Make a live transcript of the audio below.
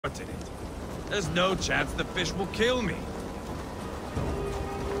in it. There's no chance the fish will kill me.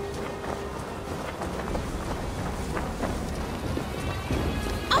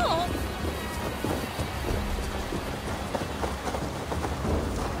 Oh!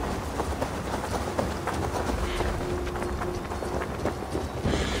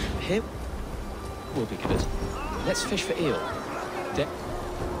 Here will be good. Let's fish for eel.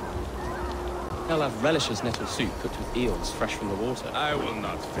 They'll have relish's nettle soup cooked with eels fresh from the water. I will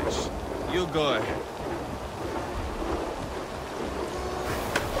not fish. You go ahead.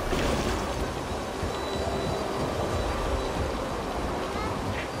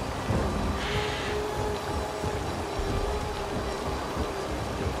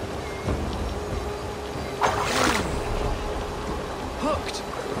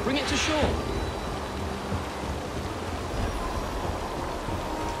 Hooked! Bring it to shore!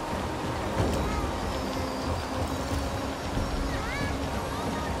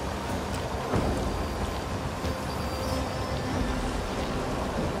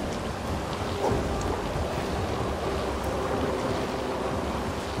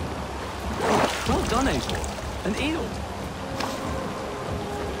 Well done, Eivor. An eel.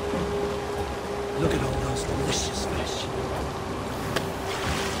 Look at all those delicious fish.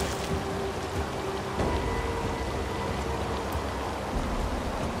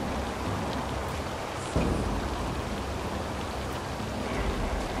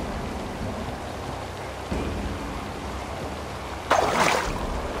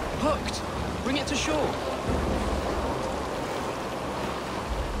 Hooked! Bring it to shore!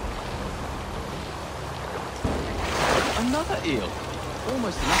 Another eel!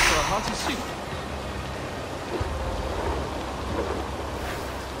 Almost enough for a hearty soup.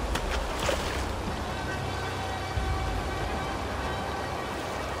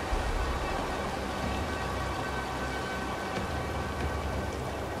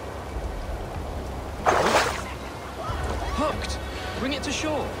 Hooked! Bring it to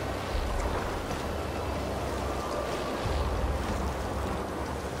shore!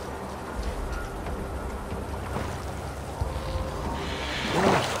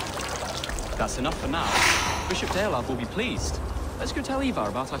 That's enough for now. Bishop Dalelove will be pleased. Let's go tell Ivar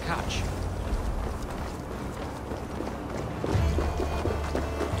about our catch.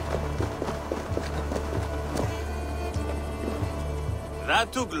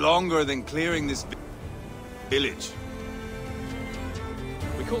 That took longer than clearing this village.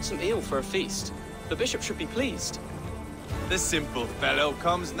 We caught some eel for a feast. The bishop should be pleased. The simple fellow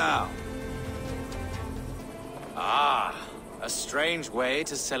comes now. Ah, a strange way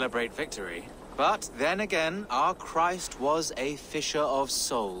to celebrate victory. But then again, our Christ was a fisher of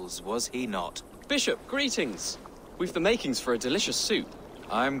souls, was he not? Bishop, greetings! We've the makings for a delicious soup.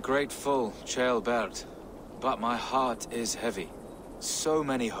 I'm grateful, Ceolbert, but my heart is heavy. So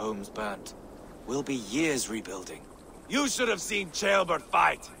many homes burnt. We'll be years rebuilding. You should have seen Ceolbert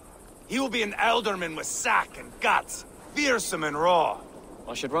fight. He will be an alderman with sack and guts, fearsome and raw.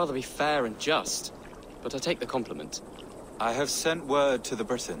 I should rather be fair and just, but I take the compliment. I have sent word to the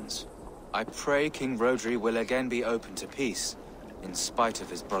Britons. I pray King Rodri will again be open to peace, in spite of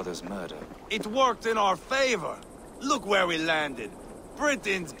his brother's murder. It worked in our favor. Look where we landed.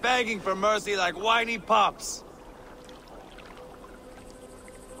 Britons begging for mercy like whiny pups.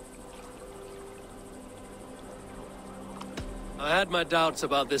 I had my doubts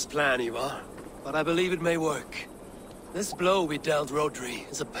about this plan, Ivar, but I believe it may work. This blow we dealt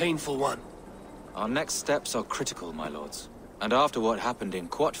Rodri is a painful one. Our next steps are critical, my lords. And after what happened in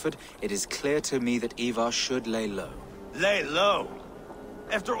Quatford, it is clear to me that Ivar should lay low. Lay low?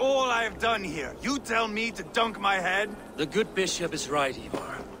 After all I have done here, you tell me to dunk my head? The good bishop is right,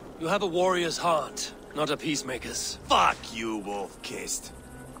 Ivar. You have a warrior's heart, not a peacemaker's. Fuck you, Wolf-Kissed.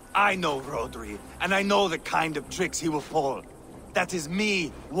 I know Rodri, and I know the kind of tricks he will pull. That is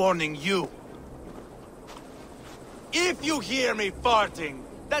me warning you. If you hear me farting,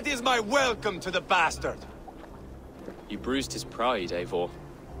 that is my welcome to the bastard. You bruised his pride, Eivor.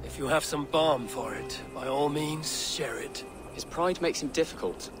 If you have some balm for it, by all means, share it. His pride makes him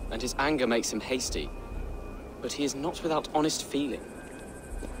difficult, and his anger makes him hasty. But he is not without honest feeling.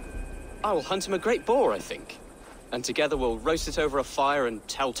 I will hunt him a great boar, I think. And together we'll roast it over a fire and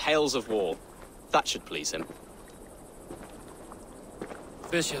tell tales of war. That should please him.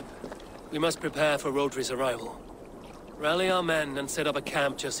 Bishop, we must prepare for Rodri's arrival. Rally our men and set up a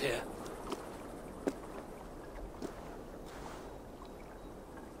camp just here.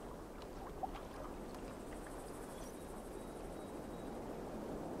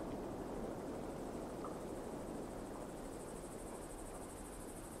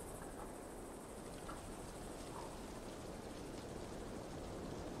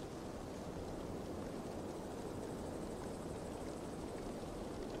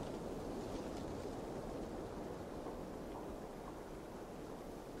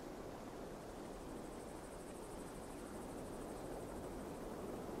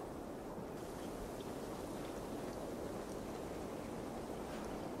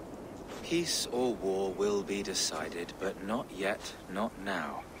 Peace or war will be decided, but not yet, not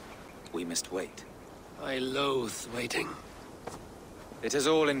now. We must wait. I loathe waiting. It is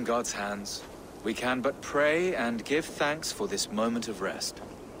all in God's hands. We can but pray and give thanks for this moment of rest.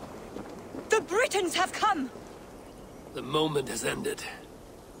 The Britons have come! The moment has ended.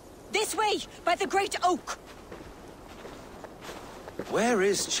 This way, by the Great Oak! Where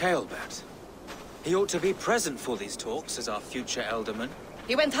is Ceolbert? He ought to be present for these talks as our future Elderman.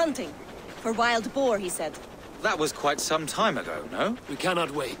 He went hunting. For wild boar, he said. That was quite some time ago, no? We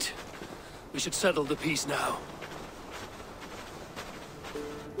cannot wait. We should settle the peace now.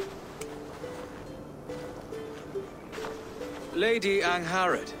 Lady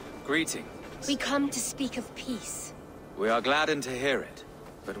Angharad, greetings. We come to speak of peace. We are gladdened to hear it.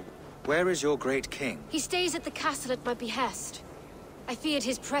 But where is your great king? He stays at the castle at my behest. I feared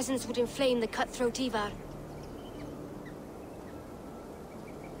his presence would inflame the cutthroat Ivar.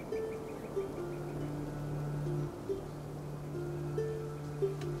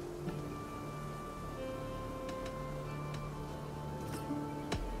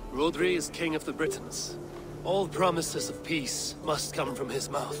 Rodri is king of the Britons. All promises of peace must come from his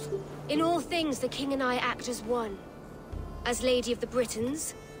mouth. In all things, the king and I act as one. As Lady of the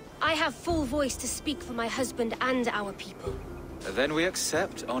Britons, I have full voice to speak for my husband and our people. Then we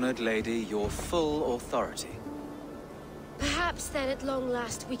accept, honored lady, your full authority. Perhaps then at long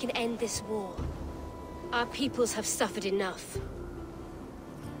last we can end this war. Our peoples have suffered enough.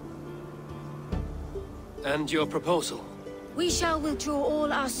 And your proposal? We shall withdraw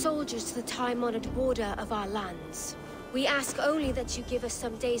all our soldiers to the time-honored border of our lands. We ask only that you give us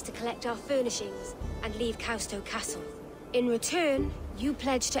some days to collect our furnishings and leave Causto Castle. In return, you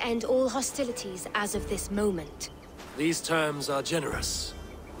pledge to end all hostilities as of this moment. These terms are generous.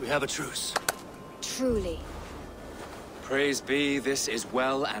 We have a truce. Truly. Praise be, this is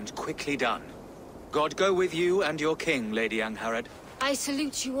well and quickly done. God go with you and your king, Lady Angharad. I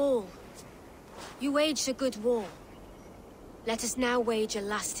salute you all. You waged a good war. Let us now wage a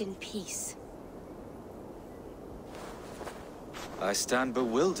lasting peace. I stand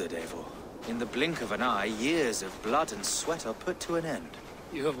bewildered, Eivor. In the blink of an eye, years of blood and sweat are put to an end.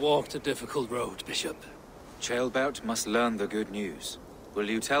 You have walked a difficult road, Bishop. Ceolbert must learn the good news. Will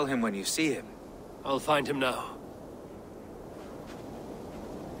you tell him when you see him? I'll find him now.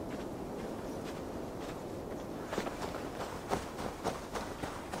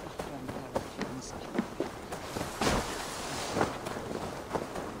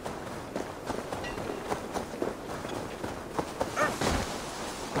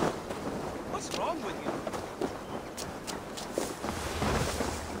 What's wrong with you?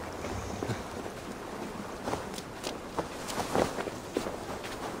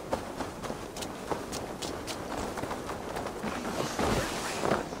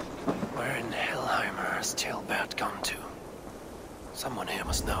 Where in Hellheimer has Ceolbert gone to? Someone here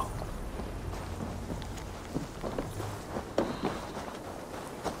must know.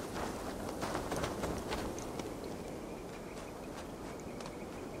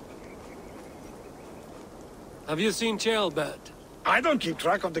 Have you seen Ceolbert? I don't keep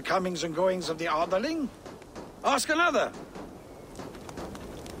track of the comings and goings of the Arderling. Ask another.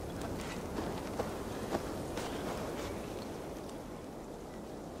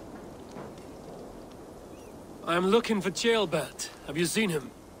 I'm looking for Ceolbert. Have you seen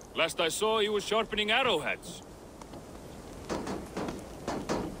him? Last I saw, he was sharpening arrowheads.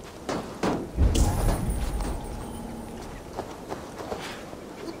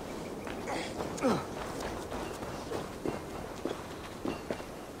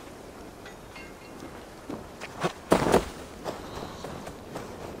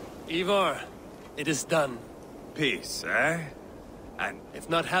 Ivar, it is done. Peace, eh? And If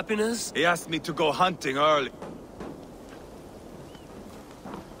not happiness, he asked me to go hunting early.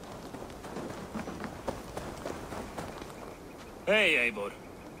 Hey, Eivor.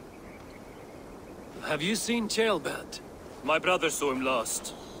 have you seen Ceolbert? My brother saw him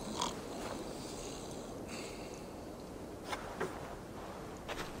last.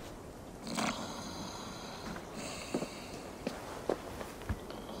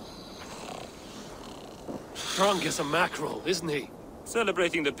 Drunk as a mackerel, isn't he?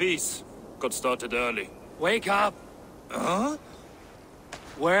 Celebrating the peace. Got started early. Wake up! Huh?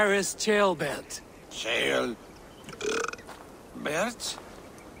 Where is Ceolbert? Shale. Bert?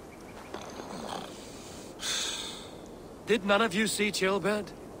 Did none of you see Ceolbert?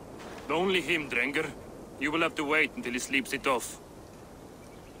 Only him, Drenger. You will have to wait until he sleeps it off.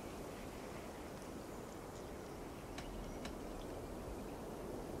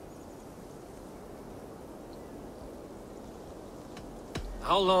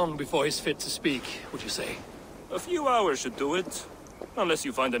 How long before he's fit to speak, would you say? A few hours should do it. Unless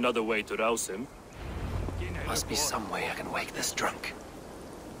you find another way to rouse him. Must be some way I can wake this drunk.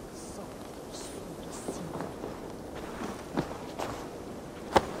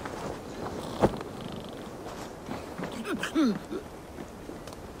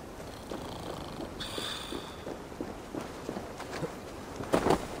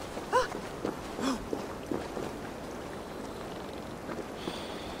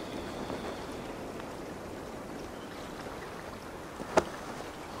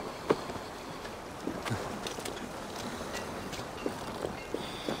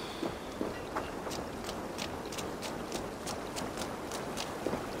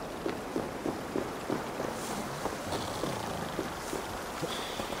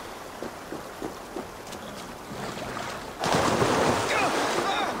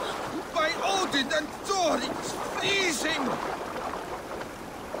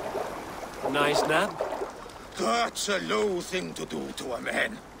 Nice nap? That's a low thing to do to a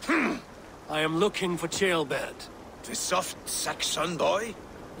man. I am looking for Chaelbed. The soft Saxon boy?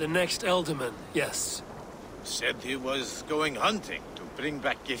 The next Elderman, yes. Said he was going hunting to bring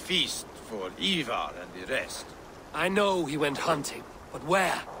back a feast for Ivar and the rest. I know he went hunting, but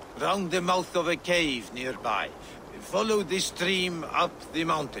where? Round the mouth of a cave nearby. Follow the stream up the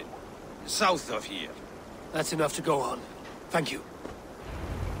mountain. South of here. That's enough to go on. Thank you.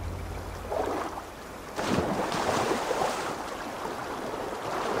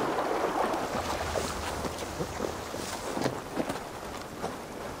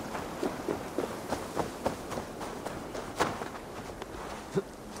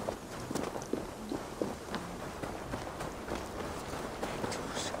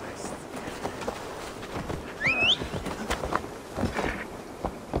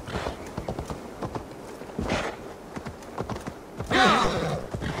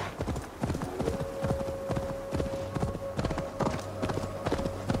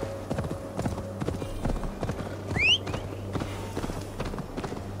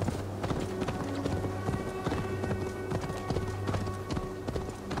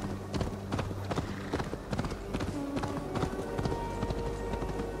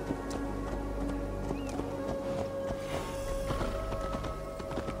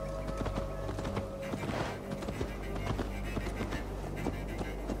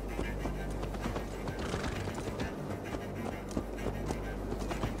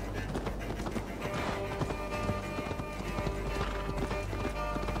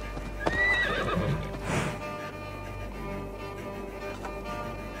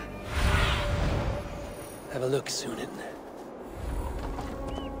 Have a look, Sunan.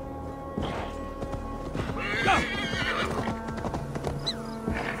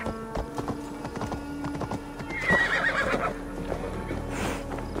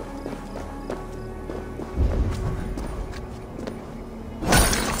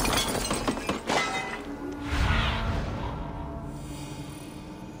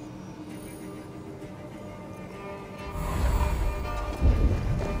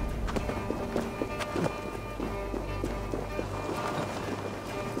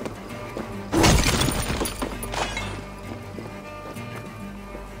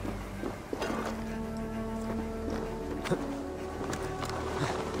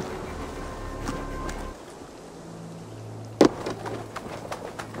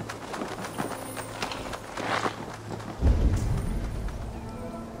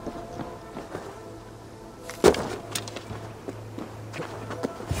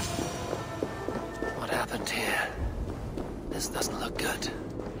 Here. This doesn't look good.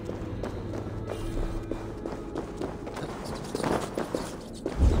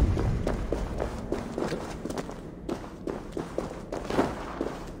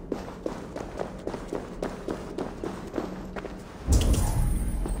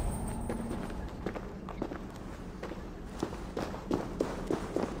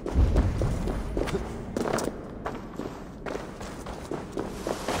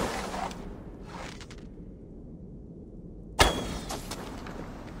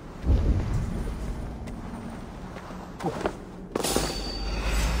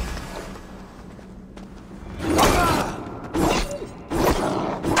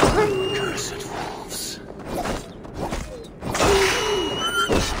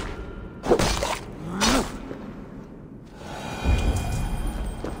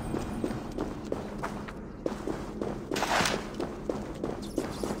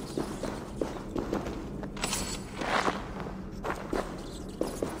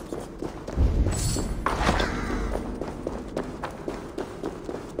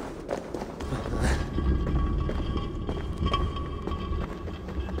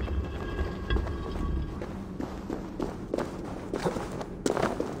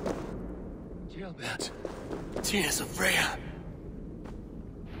 tears of Freya.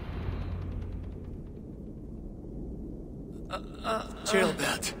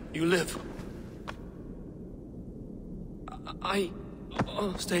 Chilbert, you live.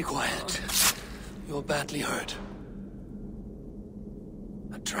 Stay quiet. You're badly hurt.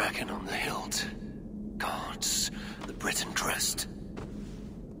 A dragon on the hilt. Guards the Briton crest.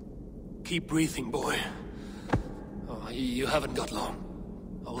 Keep breathing, boy. Oh, you haven't got long.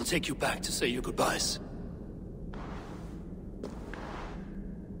 I will take you back to say your goodbyes.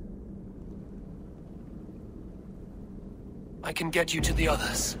 I can get you to the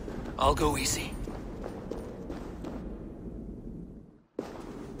others. I'll go easy.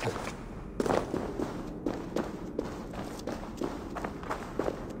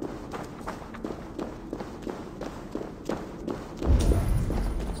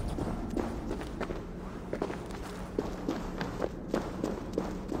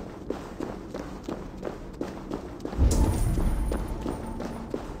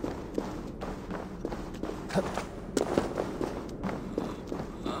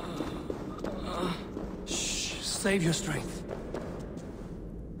 Save your strength.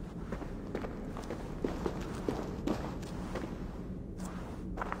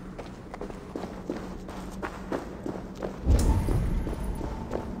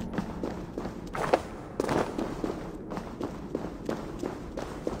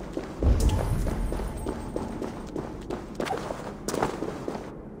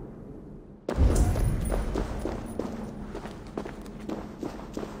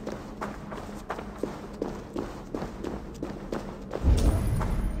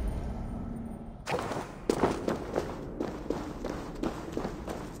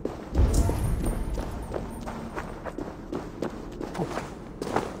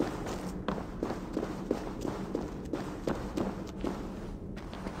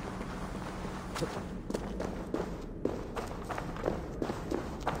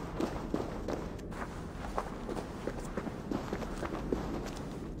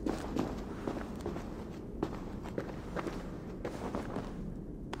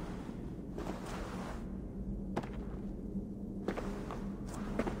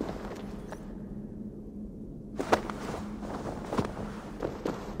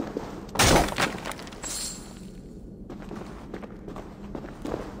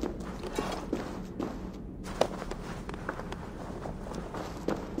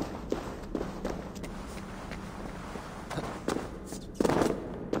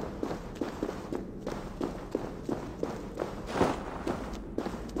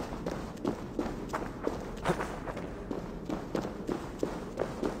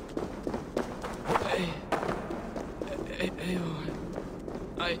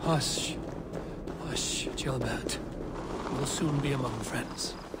 Hush. Hush, Gilbert. We'll soon be among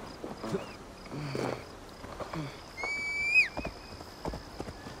friends.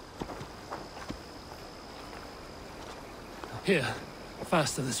 Here.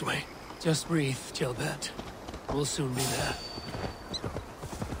 Faster this way. Just breathe, Gilbert. We'll soon be there.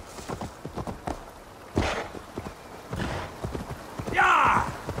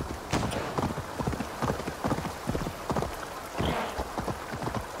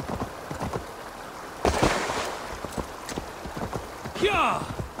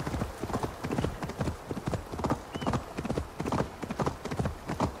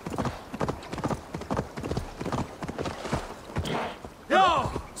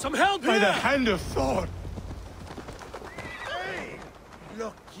 Some help By here! the hand of Thor! Hey!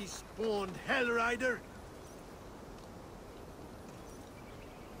 Lucky-spawned Hellrider!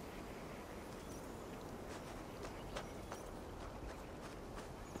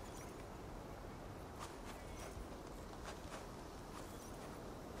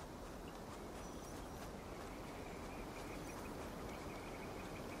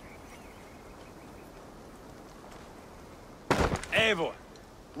 Eivor!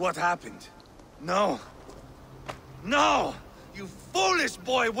 What happened? No! No! You foolish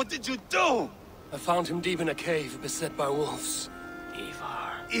boy! What did you do? I found him deep in a cave, beset by wolves.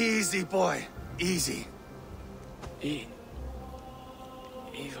 Ivar. Easy, boy. Easy. Ivar.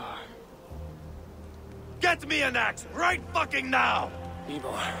 Get me an axe right fucking now!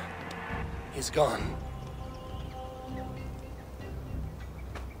 Ivar. He's gone.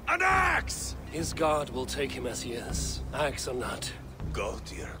 An axe! His god will take him as he is, axe or not. Go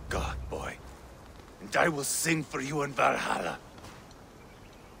to your god, boy. And I will sing for you in Valhalla.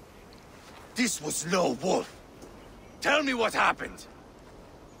 This was no wolf. Tell me what happened.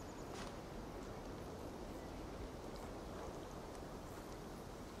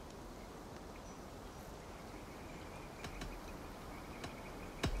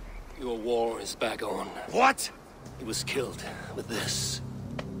 Your war is back on. What? He was killed with this.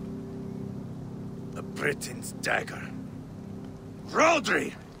 The Britain's dagger.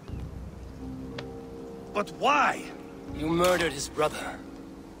 Rodri! But why? You murdered his brother.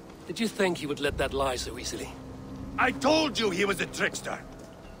 Did you think he would let that lie so easily? I told you he was a trickster.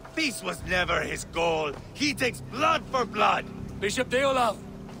 Peace was never his goal. He takes blood for blood. Bishop Deolaf!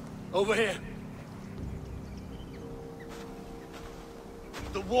 Over here.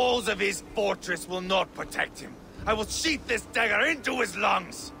 The walls of his fortress will not protect him. I will sheath this dagger into his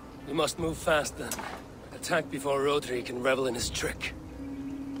lungs. We must move fast then. Attack before Rodri can revel in his trick.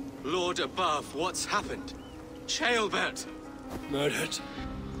 Lord above, what's happened? Ceolbert! Murdered.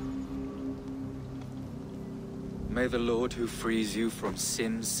 May the Lord who frees you from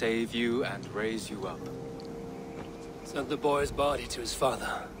sin save you and raise you up. Sent the boy's body to his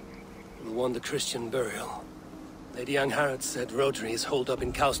father. We'll want the Christian burial. Lady Angharad said Rodri is holed up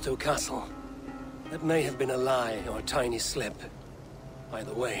in Causto Castle. That may have been a lie or a tiny slip.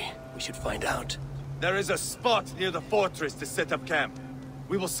 Either way, we should find out. There is a spot near the fortress to set up camp.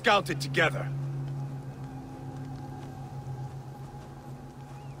 We will scout it together.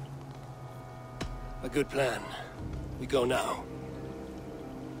 A good plan. We go now.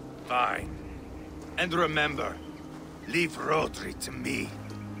 Fine. And remember, leave Rodri to me.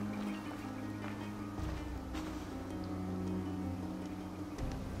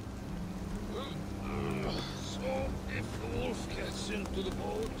 So, if the wolf gets into the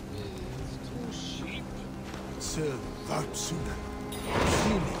boat with 2 sheep... Sir, Varpsuna.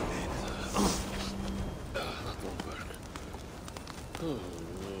 that won't work.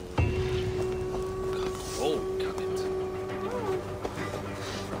 Oh, can it?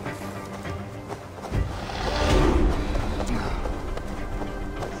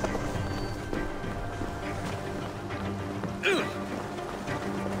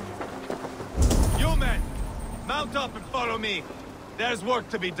 You men, mount up and follow me. There's work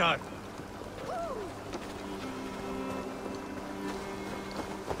to be done.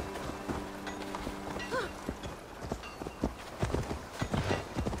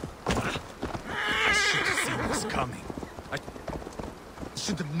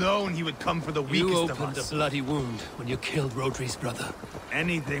 Should have known he would come for the weakest You of opened a us. bloody wound when you killed Rodri's brother.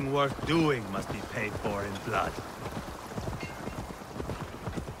 Anything worth doing must be paid for in blood.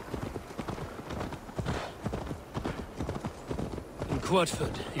 In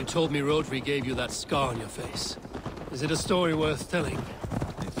Quadford, you told me Rodri gave you that scar on your face. Is it a story worth telling?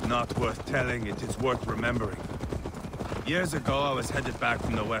 If not worth telling, it is worth remembering. Years ago, I was headed back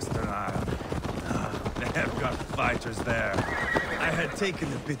from the Western Isle. They have got fighters there. I had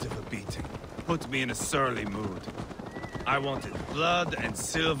taken a bit of a beating. Put me in a surly mood. I wanted blood and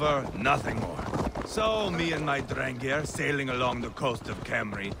silver, nothing more. So, me and my Drengir, sailing along the coast of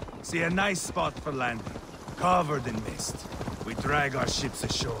Kemri, see a nice spot for landing, covered in mist. We drag our ships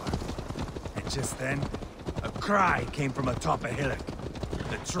ashore. And just then, a cry came from atop a hillock.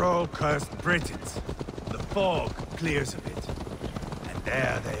 The troll-cursed Britons. The fog clears a bit. And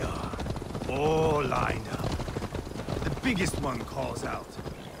there they are, all lined up. The biggest one calls out.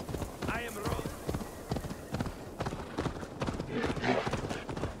 I am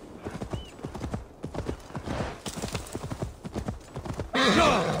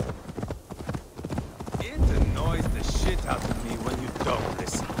It annoys the shit out of me when you don't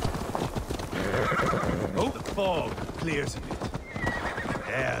listen. Oh, the fog clears a bit.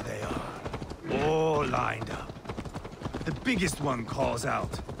 There they are, all lined up. The biggest one calls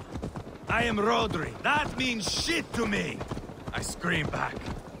out. I am Rodri. That means shit to me! I scream back.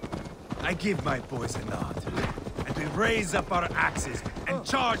 I give my boys a nod. And we raise up our axes and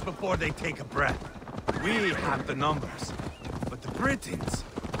charge before they take a breath. We have the numbers. But the Britons,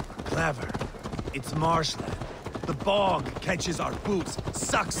 clever. It's marshland. The bog catches our boots,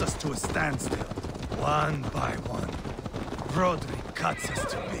 sucks us to a standstill. One by one, Rodri cuts us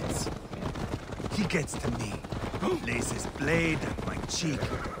to bits. He gets to me, lays his blade at my cheek,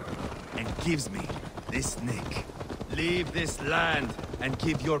 and gives me this nick. Leave this land and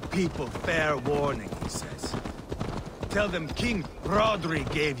give your people fair warning, he says. Tell them King Rodri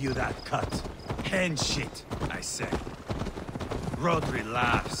gave you that cut. Hen shit, I say. Rodri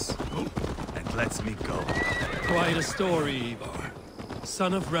laughs and lets me go. Quite a story, Ivar.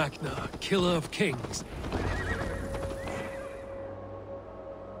 Son of Ragnar, killer of kings.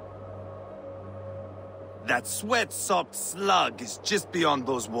 That sweat-sopped slug is just beyond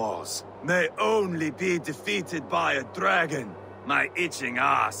those walls. May only be defeated by a dragon, my itching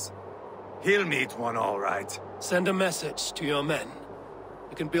ass. He'll meet one all right. Send a message to your men.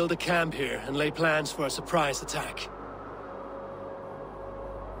 You can build a camp here and lay plans for a surprise attack.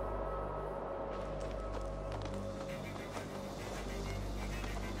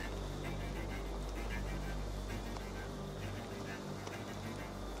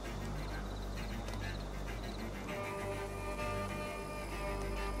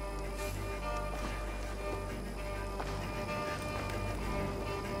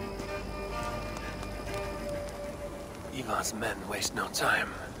 Ivar's men waste no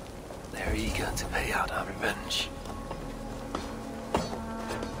time. They're eager to pay out our revenge.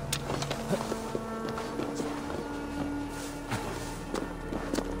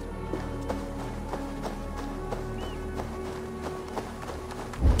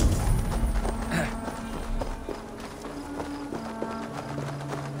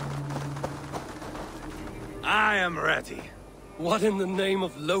 I am ready. What in the name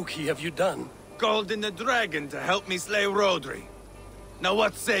of Loki have you done? Called in the dragon to help me slay Rodri. Now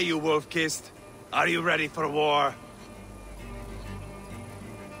what say you, Wolf-Kissed? Are you ready for war?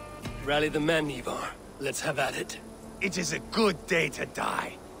 Rally the men, Ivar. Let's have at it. It is a good day to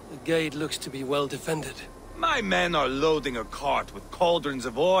die. The gate looks to be well defended. My men are loading a cart with cauldrons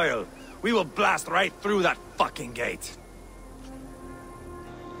of oil. We will blast right through that fucking gate.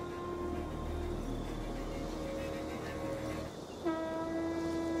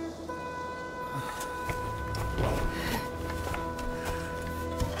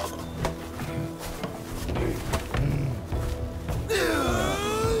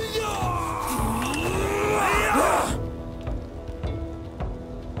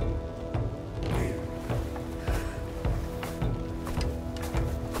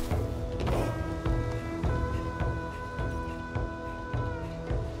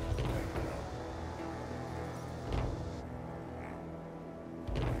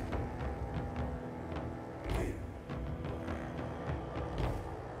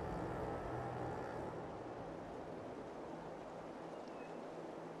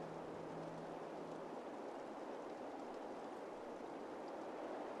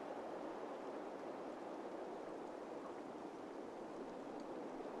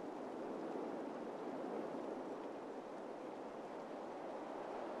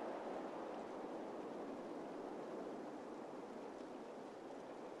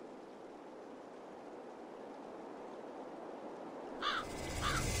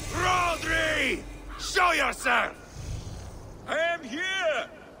 Rodri! Show yourself! I am here,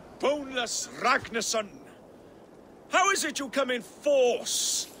 boneless Ragnarsson. How is it you come in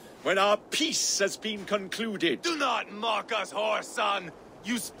force when our peace has been concluded? Do not mock us, whore son!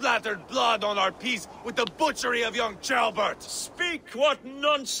 You splattered blood on our peace with the butchery of young Chalbert! Speak what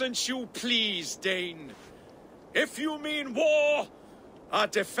nonsense you please, Dane. If you mean war, our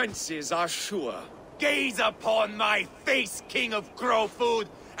defenses are sure. Gaze upon my face, king of crow food,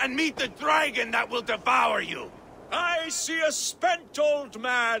 and meet the dragon that will devour you! I see a spent old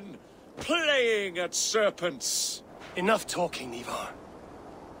man playing at serpents. Enough talking, Ivar.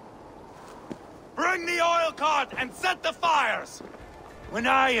 Bring the oil cart and set the fires! When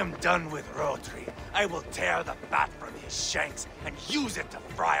I am done with Rodri, I will tear the fat from his shanks and use it to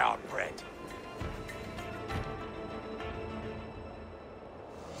fry our bread.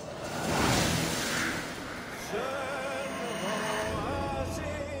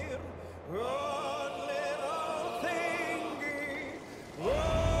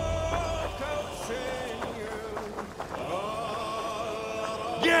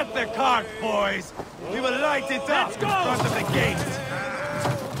 Get the cart, boys! We will light it up in front of the gate!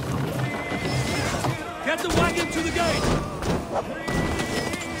 Get the wagon to the gate!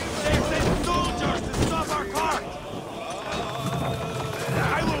 They sent soldiers to stop our cart!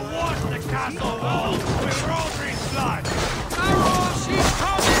 I will wash the castle walls with Rodri's blood! Arrows, he's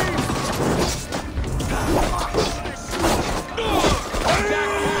coming!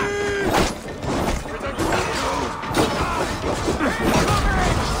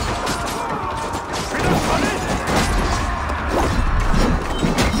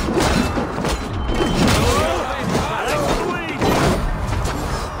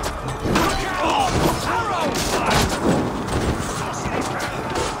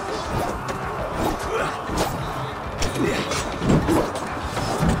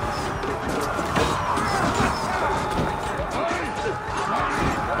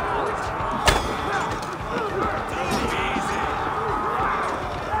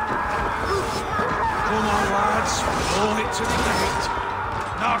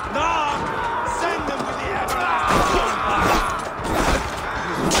 Knock, knock! Send them to the everlasting fire!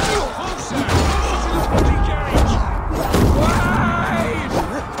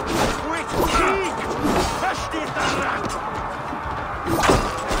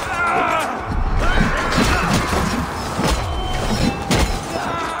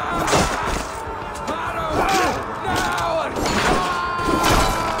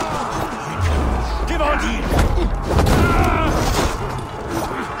 Give on here!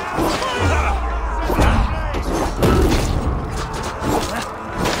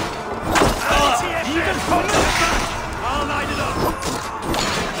 I'll light it up!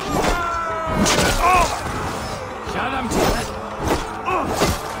 Oh! Shut them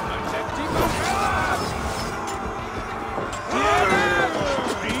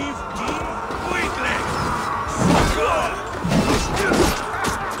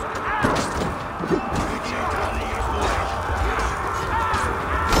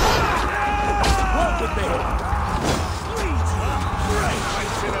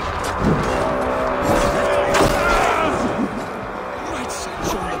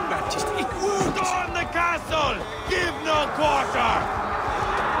Storm the castle! Give no quarter!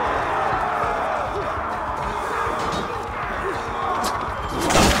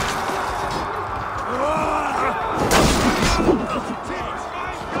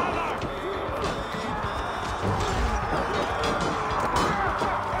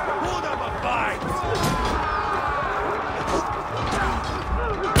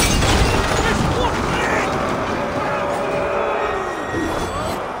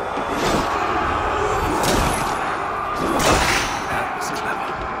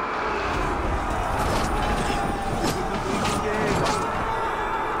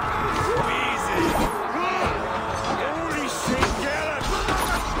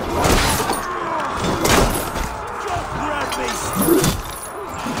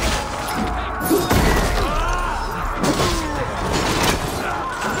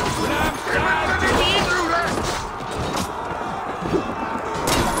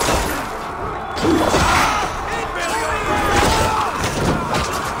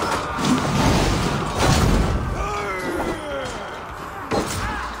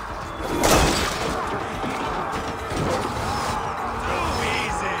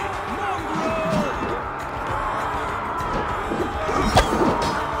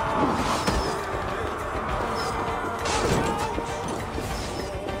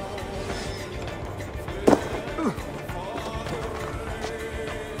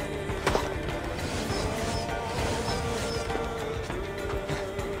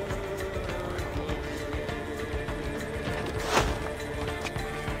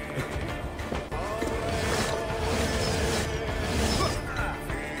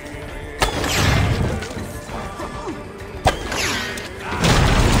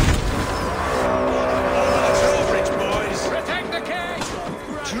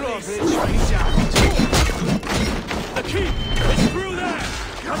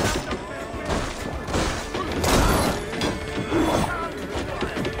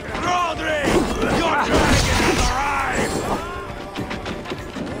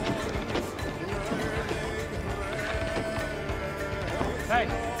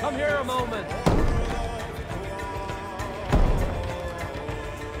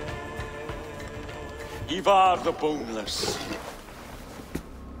 Ivar the Boneless.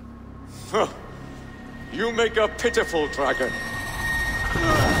 Huh. You make a pitiful dragon.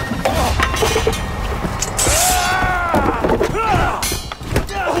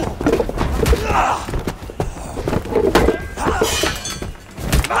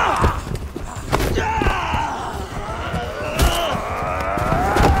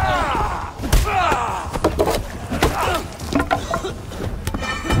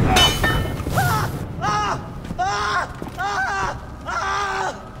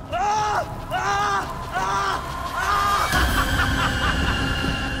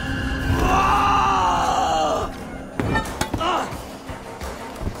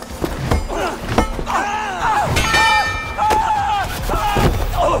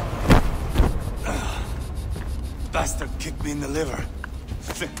 Bastard kicked me in the liver.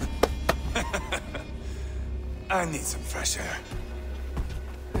 I need some fresh air.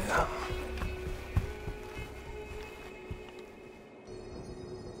 Yeah.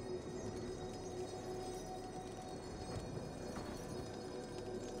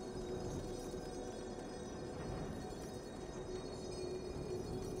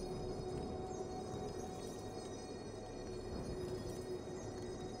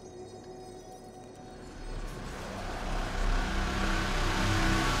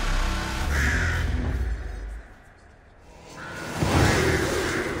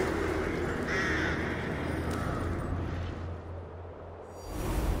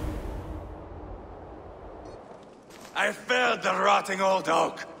 I felled the rotting old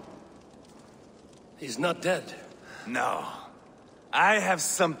oak. He's not dead. No. I have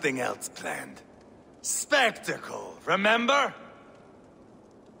something else planned. Spectacle, remember?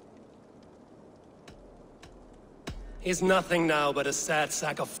 He's nothing now but a sad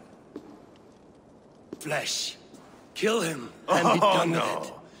sack of flesh. Kill him and be done with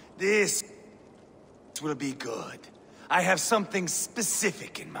it. This will be good. I have something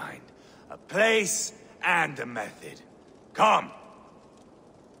specific in mind. A place and a method. Come!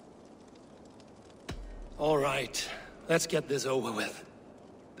 All right. Let's get this over with.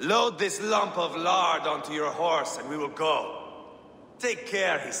 Load this lump of lard onto your horse and we will go. Take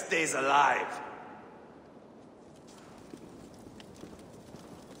care he stays alive.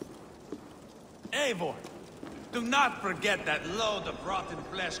 Eivor, do not forget that load of rotten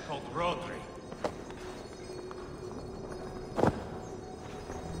flesh called Rodri.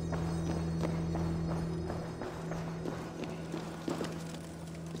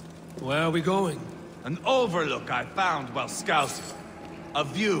 Where are we going? An overlook I found while scouting. A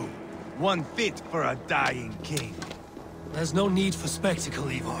view, one fit for a dying king. There's no need for spectacle,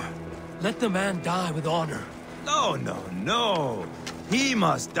 Ivar. Let the man die with honor. No, no, no. He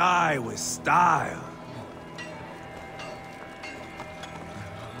must die with style.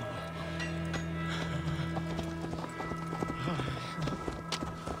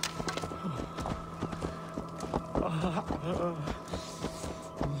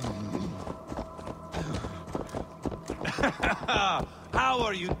 How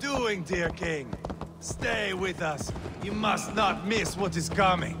are you doing, dear king? Stay with us. You must not miss what is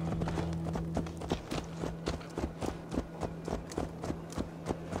coming.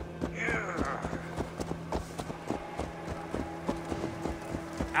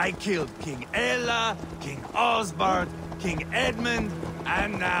 I killed King Ella, King Osbert, King Edmund,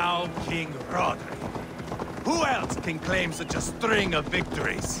 and now King Roderick. Who else can claim such a string of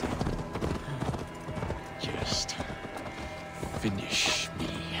victories? Just finish me.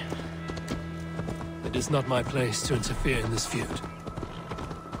 It is not my place to interfere in this feud.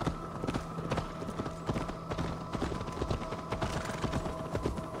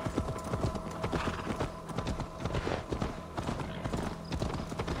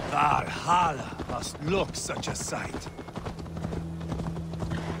 Valhalla must look such a sight.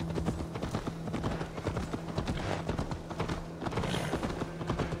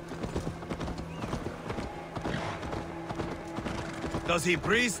 Does he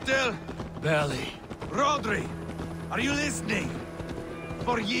breathe still? Barely. Rodri, are you listening?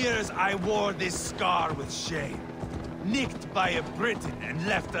 For years I wore this scar with shame. Nicked by a Briton and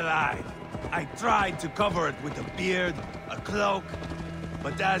left alive. I tried to cover it with a beard, a cloak,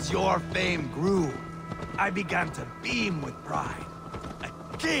 but as your fame grew, I began to beam with pride.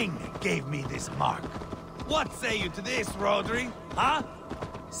 A king gave me this mark. What say you to this, Rodri? Huh?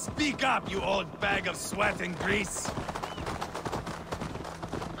 Speak up, you old bag of sweat and grease.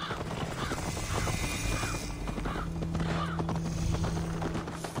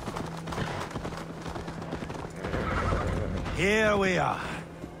 Here we are.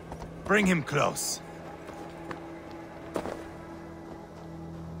 Bring him close.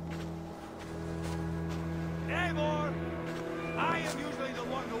 Eivor! I am usually the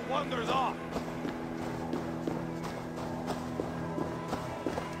one who wanders off.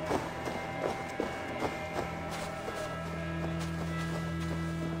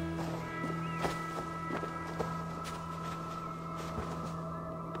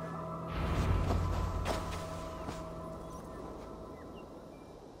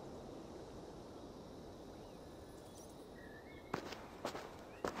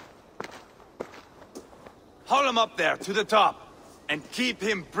 Haul him up there, to the top, and keep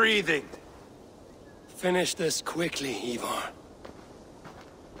him breathing. Finish this quickly, Ivar.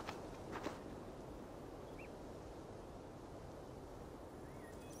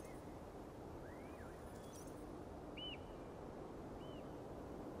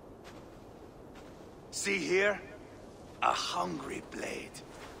 See here? A hungry blade.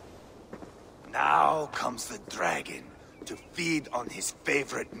 Now comes the dragon to feed on his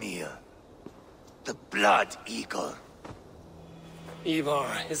favorite meal. The Blood Eagle. Ivar,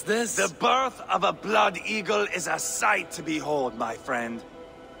 is this... The birth of a Blood Eagle is a sight to behold, my friend.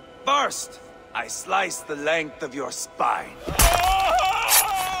 First, I slice the length of your spine.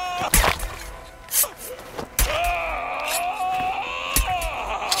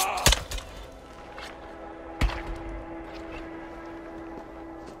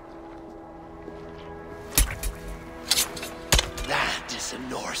 That is a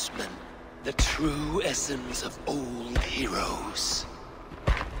Norseman. The true essence of old heroes.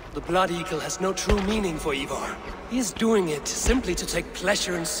 The Blood Eagle has no true meaning for Ivar. He is doing it simply to take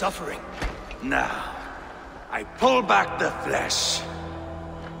pleasure in suffering. Now, I pull back the flesh.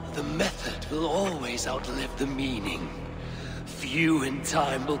 The method will always outlive the meaning. Few in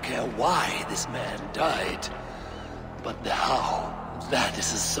time will care why this man died. But the how, that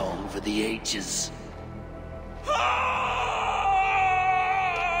is a song for the ages.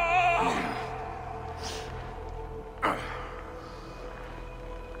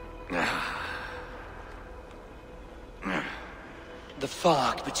 The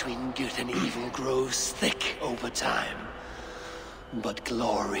fog between good and evil grows thick over time. But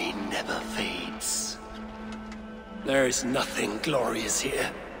glory never fades. There is nothing glorious here.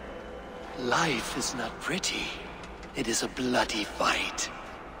 Life is not pretty. It is a bloody fight.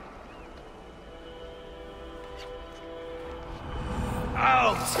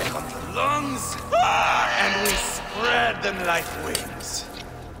 Out come the lungs, and we spread them like wings.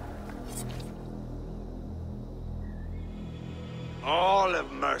 All of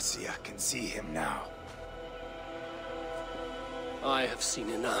Mercia can see him now. I have seen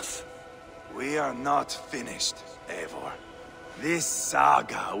enough. We are not finished, Eivor. This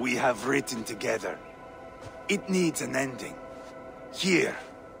saga we have written together, it needs an ending. Here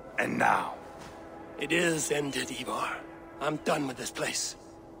and now. It is ended, Ivar. I'm done with this place.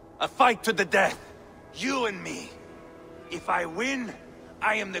 A fight to the death. You and me. If I win,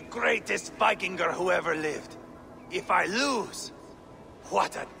 I am the greatest Vikinger who ever lived. If I lose,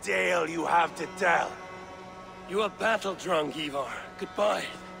 what a tale you have to tell. You are battle-drunk, Ivar. Goodbye.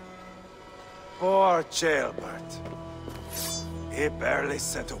 Poor Ceolbert. He barely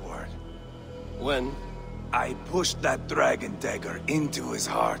said a word. When? I pushed that dragon dagger into his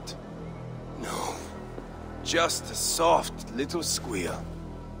heart. No. Just a soft little squeal.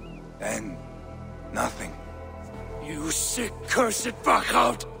 Then, nothing. You sick, cursed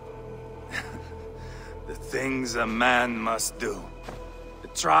fuck-out! The things a man must do. The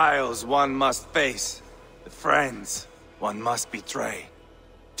trials one must face. The friends one must betray.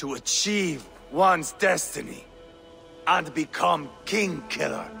 To achieve one's destiny. And become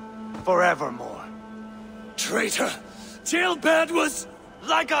king-killer forevermore. Traitor! Ceolbert was...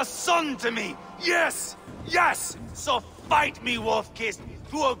 like a son to me! Yes! Yes! So fight me, Wolf-Kissed,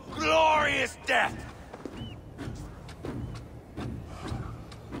 to a glorious death!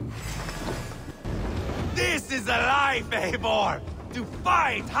 This is a life, Eivor! To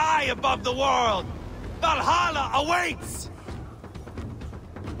fight high above the world! Valhalla awaits!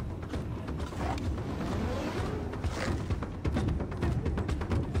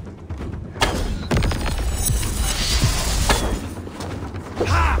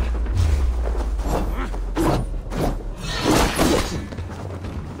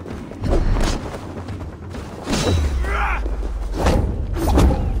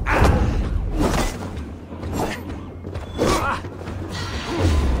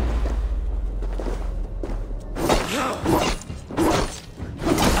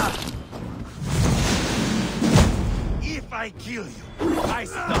 I kill you, I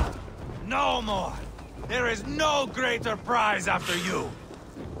stop. No more. There is no greater prize after you.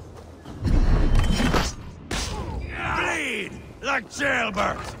 Bleed like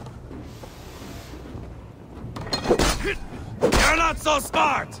Ceolbert. You're not so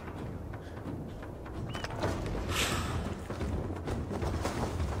smart.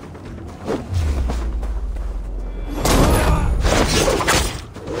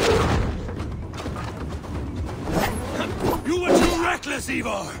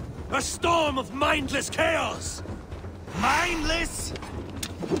 Ivar! A storm of mindless chaos! Mindless?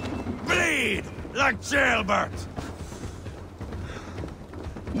 Bleed like Ceolbert!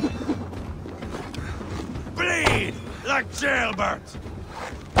 Bleed like Ceolbert!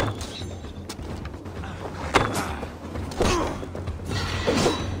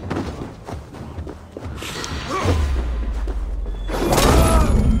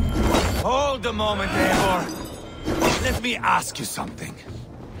 Hold a moment, Eivor. Let me ask you something.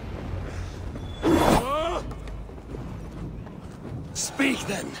 Speak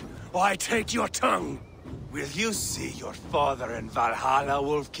then, or I take your tongue. Will you see your father in Valhalla,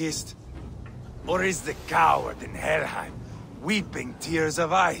 Wolf-Kissed? Or is the coward in Helheim weeping tears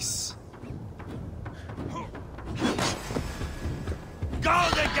of ice?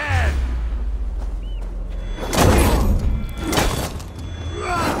 Gold again!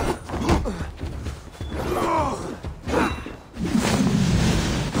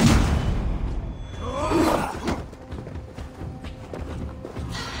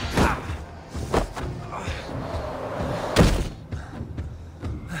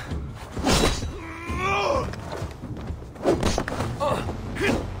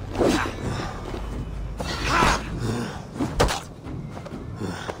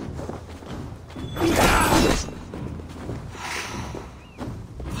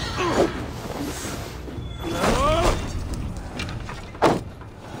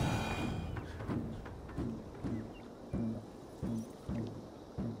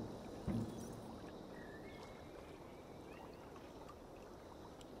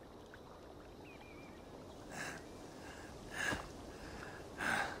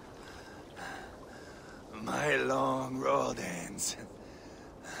 My long road ends.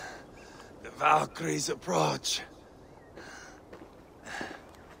 The Valkyries approach.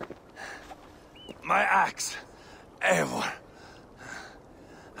 My axe, Eivor.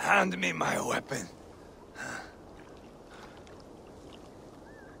 Hand me my weapon.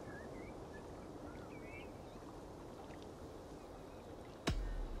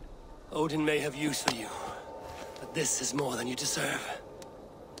 Odin may have use for you, but this is more than you deserve.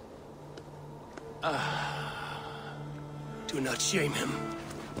 Do not shame him.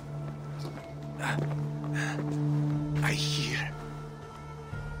 I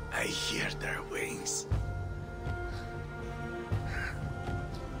hear their wings.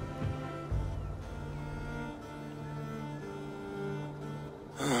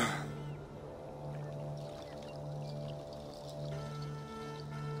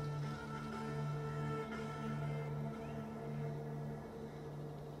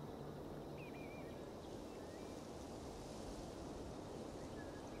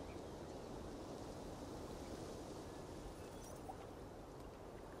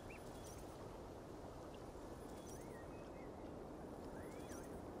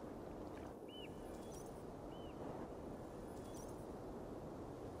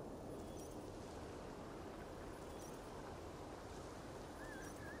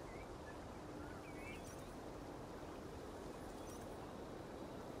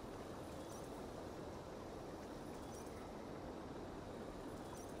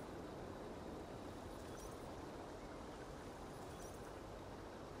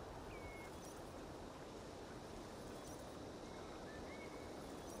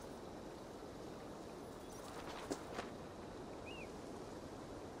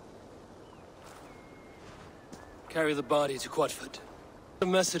 Carry the body to Quatford. A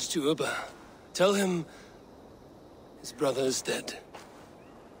message to Uba. Tell him his brother is dead.